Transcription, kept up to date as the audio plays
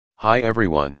Hi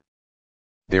everyone.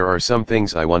 There are some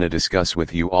things I want to discuss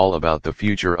with you all about the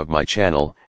future of my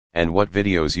channel, and what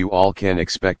videos you all can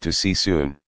expect to see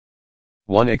soon.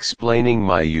 1. Explaining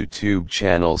my YouTube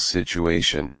channel's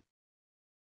situation.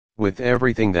 With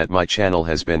everything that my channel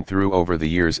has been through over the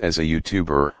years as a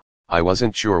YouTuber, I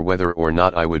wasn't sure whether or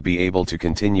not I would be able to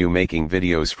continue making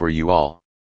videos for you all.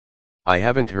 I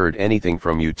haven't heard anything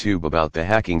from YouTube about the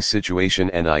hacking situation,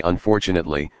 and I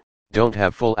unfortunately don't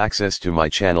have full access to my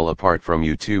channel apart from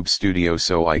YouTube Studio,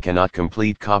 so I cannot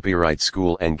complete copyright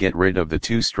school and get rid of the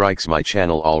 2 strikes my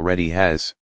channel already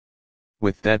has.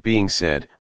 With that being said,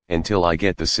 until I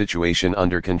get the situation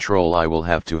under control, I will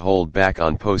have to hold back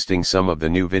on posting some of the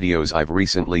new videos I've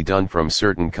recently done from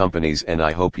certain companies, and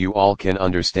I hope you all can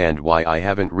understand why I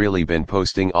haven't really been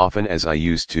posting often as I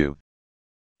used to.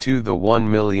 2. The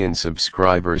 1 million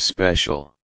subscribers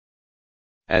special.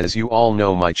 As you all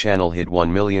know, my channel hit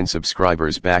 1 million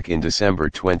subscribers back in December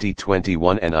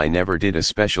 2021, and I never did a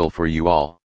special for you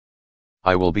all.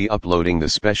 I will be uploading the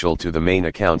special to the main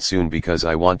account soon because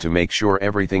I want to make sure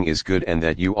everything is good and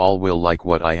that you all will like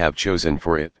what I have chosen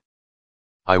for it.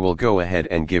 I will go ahead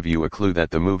and give you a clue that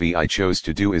the movie I chose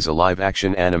to do is a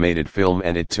live-action animated film,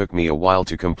 and it took me a while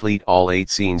to complete all 8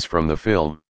 scenes from the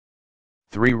film.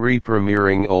 3.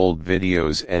 Re-premiering old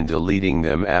videos and deleting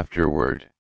them afterward.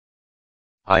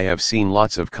 I have seen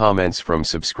lots of comments from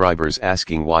subscribers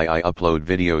asking why I upload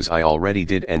videos I already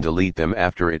did and delete them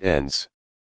after it ends.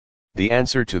 The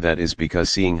answer to that is because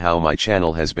seeing how my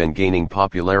channel has been gaining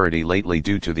popularity lately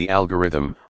due to the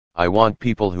algorithm, I want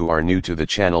people who are new to the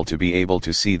channel to be able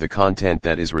to see the content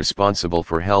that is responsible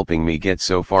for helping me get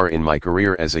so far in my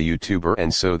career as a YouTuber,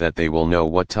 and so that they will know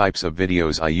what types of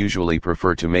videos I usually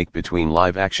prefer to make between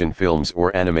live-action films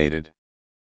or animated.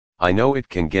 I know it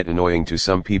can get annoying to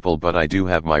some people, but I do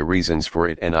have my reasons for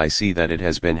it, and I see that it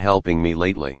has been helping me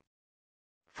lately.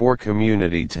 4.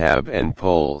 Community tab and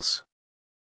polls.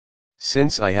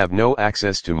 Since I have no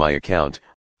access to my account,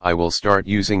 I will start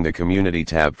using the community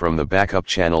tab from the backup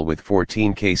channel with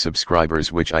 14K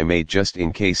subscribers, which I made just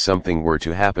in case something were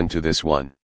to happen to this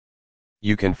one.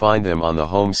 You can find them on the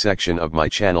home section of my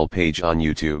channel page on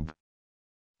YouTube.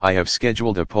 I have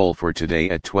scheduled a poll for today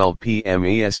at 12 p.m.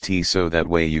 EST, so that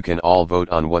way you can all vote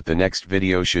on what the next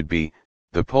video should be.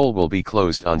 The poll will be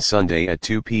closed on Sunday at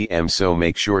 2 p.m, so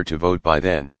make sure to vote by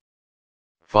then.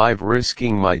 5.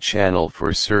 Risking my channel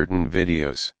for certain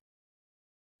videos.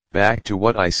 Back to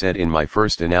what I said in my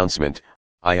first announcement,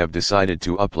 I have decided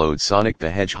to upload Sonic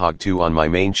the Hedgehog 2 on my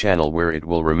main channel, where it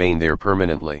will remain there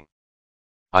permanently.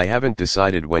 I haven't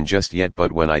decided when just yet,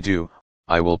 but when I do,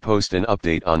 I will post an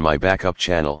update on my backup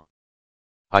channel.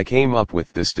 I came up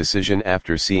with this decision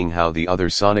after seeing how the other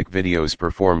Sonic videos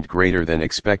performed greater than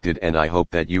expected, and I hope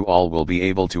that you all will be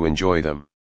able to enjoy them.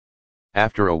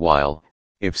 After a while,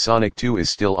 if Sonic 2 is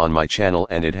still on my channel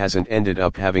and it hasn't ended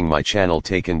up having my channel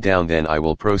taken down, then I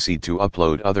will proceed to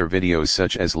upload other videos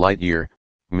such as Lightyear,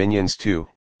 Minions 2,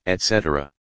 etc.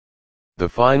 The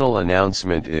final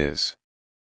announcement is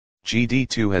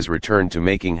GD2 has returned to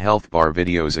making Healthbar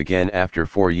videos again after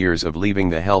 4 years of leaving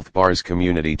the Healthbars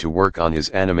community to work on his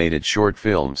animated short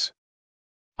films.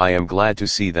 I am glad to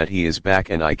see that he is back,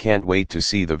 and I can't wait to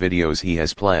see the videos he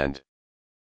has planned.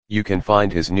 You can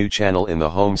find his new channel in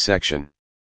the home section.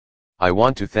 I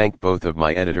want to thank both of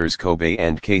my editors, Kobe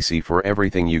and Casey, for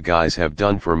everything you guys have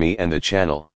done for me and the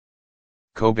channel.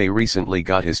 Kobe recently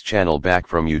got his channel back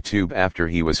from YouTube after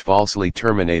he was falsely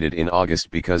terminated in August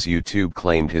because YouTube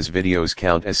claimed his videos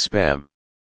count as spam.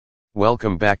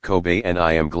 Welcome back, Kobe, and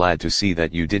I am glad to see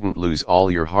that you didn't lose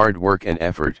all your hard work and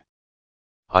effort.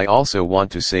 I also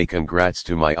want to say congrats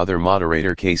to my other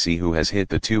moderator, Casey, who has hit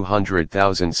the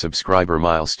 200,000 subscriber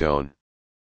milestone.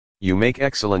 You make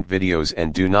excellent videos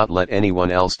and do not let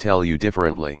anyone else tell you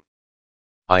differently.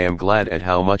 I am glad at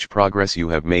how much progress you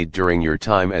have made during your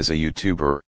time as a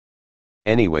YouTuber.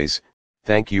 Anyways,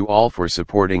 thank you all for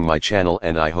supporting my channel,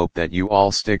 and I hope that you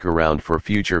all stick around for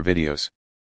future videos.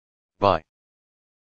 Bye.